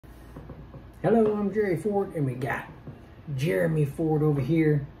Hello, I'm Jerry Ford, and we got Jeremy Ford over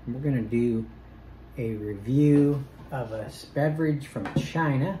here. We're gonna do a review of a beverage from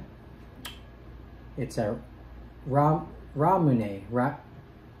China. It's a Ramune. Ramune?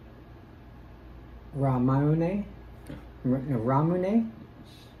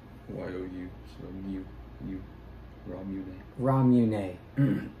 Y-O-U, so U, Ramune. Ramune.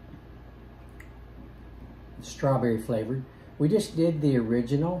 Strawberry flavored. We just did the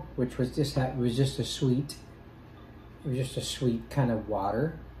original, which was just a sweet. It was just a sweet kind of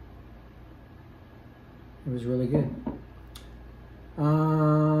water. It was really good.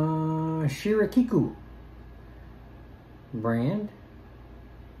 Shirakiku brand.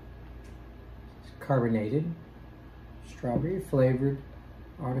 It's carbonated, strawberry flavored,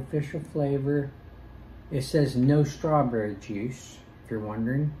 artificial flavor. It says no strawberry juice, if you're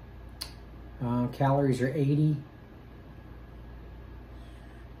wondering. Calories are 80.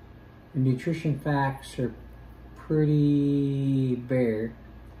 The nutrition facts are pretty bare.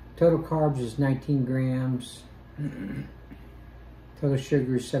 Total carbs is 19 grams. Total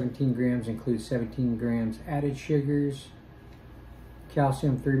sugar is 17 grams, includes 17 grams added sugars.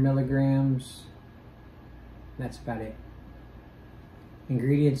 Calcium 3 milligrams. That's about it.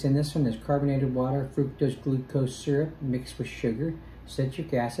 Ingredients in this one is carbonated water, fructose glucose syrup mixed with sugar,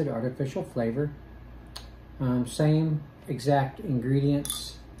 citric acid, artificial flavor. Same exact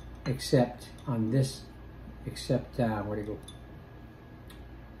ingredients except on this, where'd it go?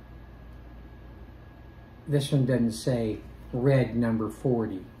 This one doesn't say red number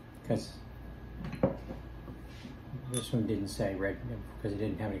 40 because this one didn't say red because it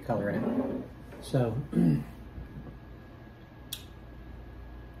didn't have any color in it. So,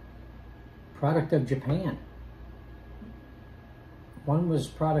 product of Japan. One was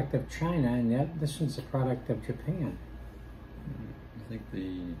product of China, and this one's a product of Japan. I think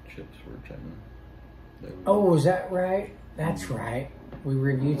the chips were China. Oh, is that right? That's right. We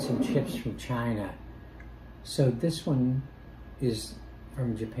reviewed some chips from China. So this one is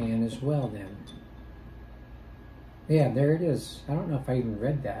from Japan as well then. Yeah, there it is. I don't know if I even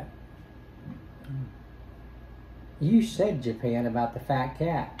read that. You said Japan about the fat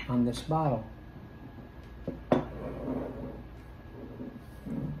cat on this bottle.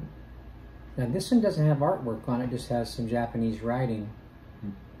 Now this one doesn't have artwork on it, just has some Japanese writing.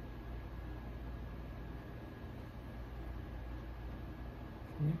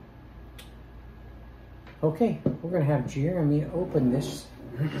 Okay, we're going to have Jeremy open this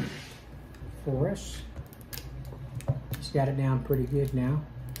for us. He's got it down pretty good now.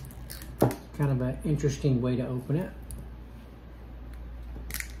 Kind of an interesting way to open it.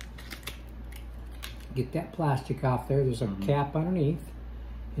 Get that plastic off there. There's a cap underneath.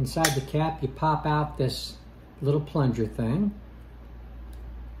 Inside the cap, you pop out this little plunger thing.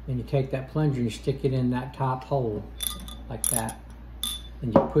 Then you take that plunger and you stick it in that top hole, like that.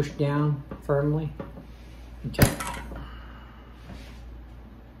 And you push down firmly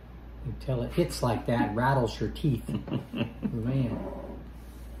until it hits like that and rattles your teeth. Man.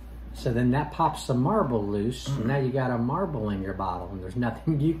 So then that pops the marble loose, and now you got a marble in your bottle, and there's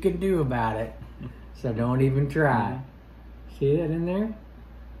nothing you can do about it. So don't even try. See that in there?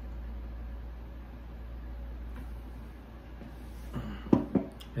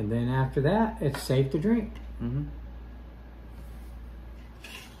 And then after that, it's safe to drink.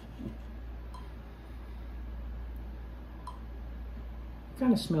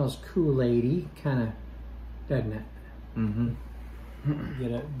 Kind of smells Kool-Aid-y, kind of, doesn't it?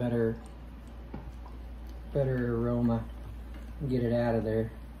 Get a better aroma. Get it out of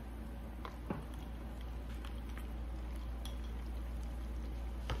there.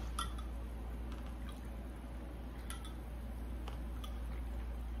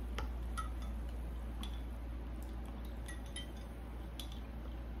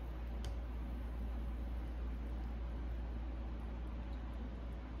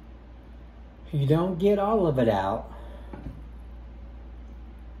 You don't get all of it out.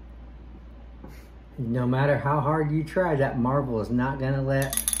 No matter how hard you try, that marble is not going to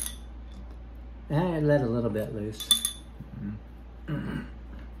let a little bit loose.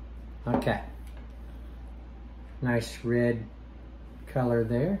 Okay. Nice red color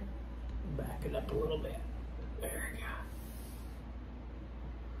there. Back it up a little bit. There we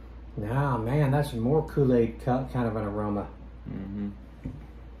go. Now, man, that's more Kool-Aid kind of an aroma.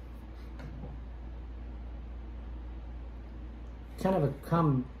 Kind of a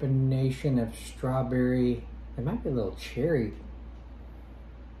combination of strawberry. There might be a little cherry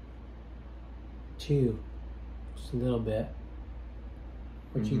too, just a little bit.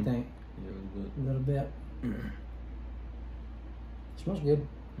 What you think? Yeah, A little bit. Smells good.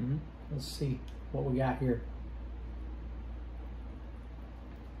 Let's see what we got here.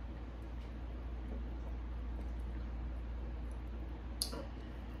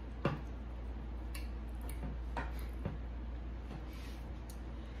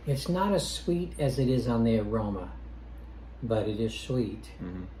 It's not as sweet as it is on the aroma, but it is sweet.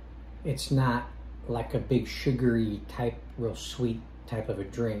 Mm-hmm. It's not like a big sugary type, real sweet type of a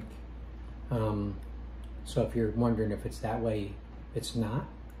drink. So if you're wondering if it's that way, it's not.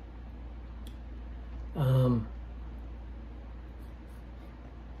 I've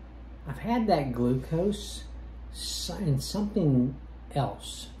had that glucose and something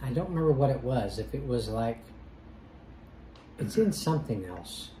else. I don't remember what it was. If it was like, it's in something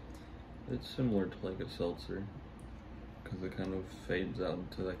else. It's similar to like a seltzer, because it kind of fades out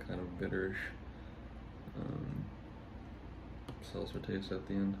into that kind of bitterish seltzer taste at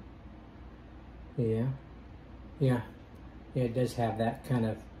the end. Yeah. Yeah, it does have that kind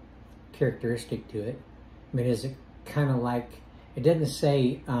of characteristic to it. I mean, is it kind of like, it doesn't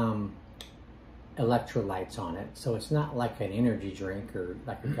say electrolytes on it, so it's not like an energy drink or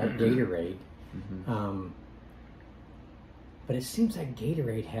like a Gatorade. Mm-hmm. But it seems like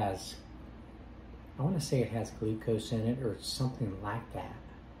Gatorade has, I want to say it has glucose in it or something like that.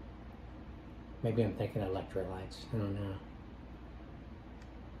 Maybe I'm thinking electrolytes. I don't know.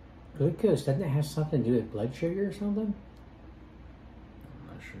 Glucose, doesn't it have something to do with blood sugar or something? I'm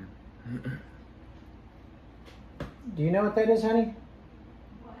not sure. Do you know what that is, honey?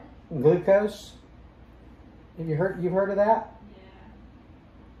 What? Glucose? Have you heard? You've heard of that? Yeah.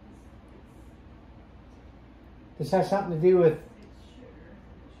 Does this have something to do with?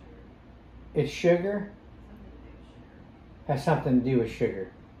 It's sugar. It's sugar. Something to do with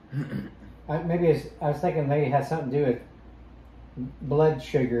sugar. Has something to do with sugar. Maybe it's, I was thinking maybe it has something to do with blood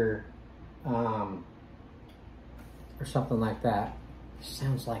sugar, or something like that.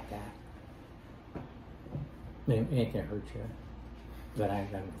 Sounds like that. I mean, it ain't gonna hurt you, but I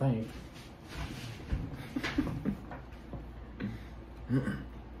don't think.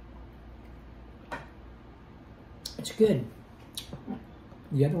 It's good.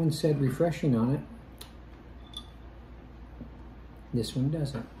 The other one said refreshing on it. This one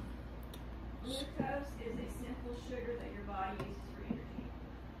doesn't. Glucose is a simple sugar that your body uses for energy.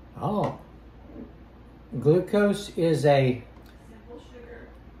 Oh. Glucose is a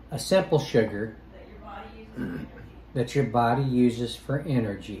simple sugar That your body uses for energy. that your body uses for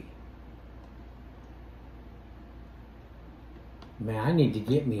energy. Man, I need to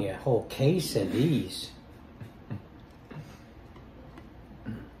get me a whole case of these.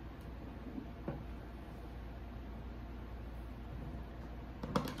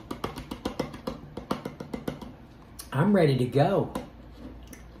 I'm ready to go.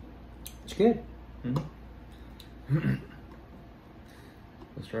 It's good. Mm-hmm.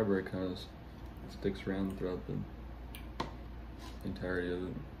 The strawberry kind of sticks around throughout the entirety of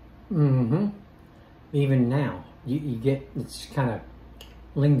it. Mm-hmm. Even now, you get, it's kind of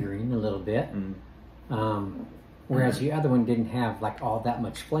lingering a little bit. Whereas the other one didn't have like all that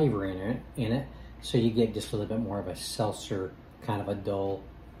much flavor in it, so you get just a little bit more of a seltzer, kind of a dull,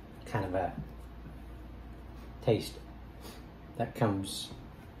 kind of a taste that comes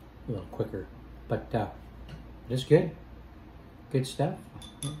a little quicker. But it's good. Good stuff.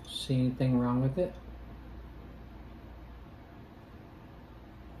 I don't see anything wrong with it.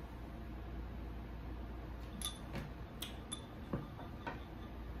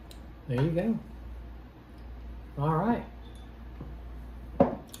 There you go. All right.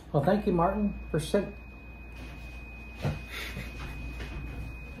 Well, thank you, Martin, for sitting.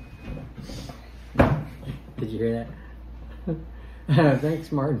 Did you hear that?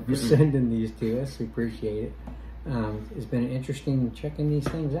 Thanks, Martin, for sending these to us. We appreciate it. It's been interesting checking these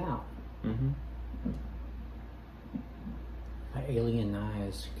things out. Mm-hmm. Alien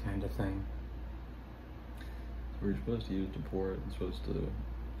eyes kind of thing. We're supposed to use to pour it. It's supposed to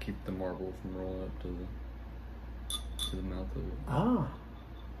keep the marble from rolling up to the mouth of it. Ah.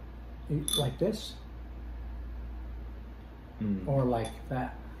 Like this? Mm. Or like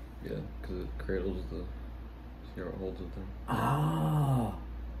that? Yeah, because it cradles the... See how it holds it there? Ah.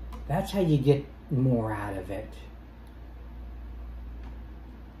 That's how you get more out of it.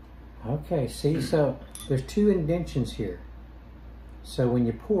 Okay, see, so there's two indentions here. So when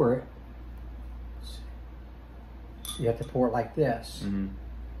you pour it, you have to pour it like this. Mm-hmm.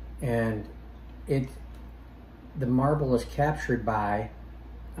 And the marble is captured by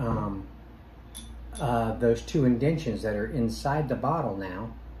those two indentions that are inside the bottle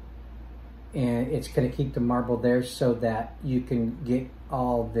now. And it's going to keep the marble there so that you can get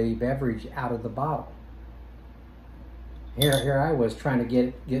all the beverage out of the bottle. Here I was trying to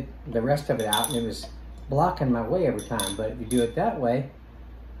get the rest of it out, and it was blocking my way every time. But if you do it that way,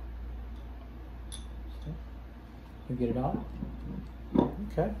 you get it all.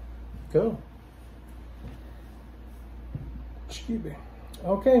 Okay, cool. Excuse me.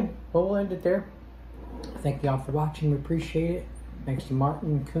 Okay, well, we'll end it there. Thank y'all for watching. We appreciate it. Thanks to Martin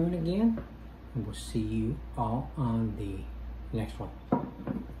and Kuhn again. And we'll see you all on the next one.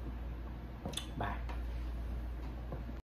 Bye.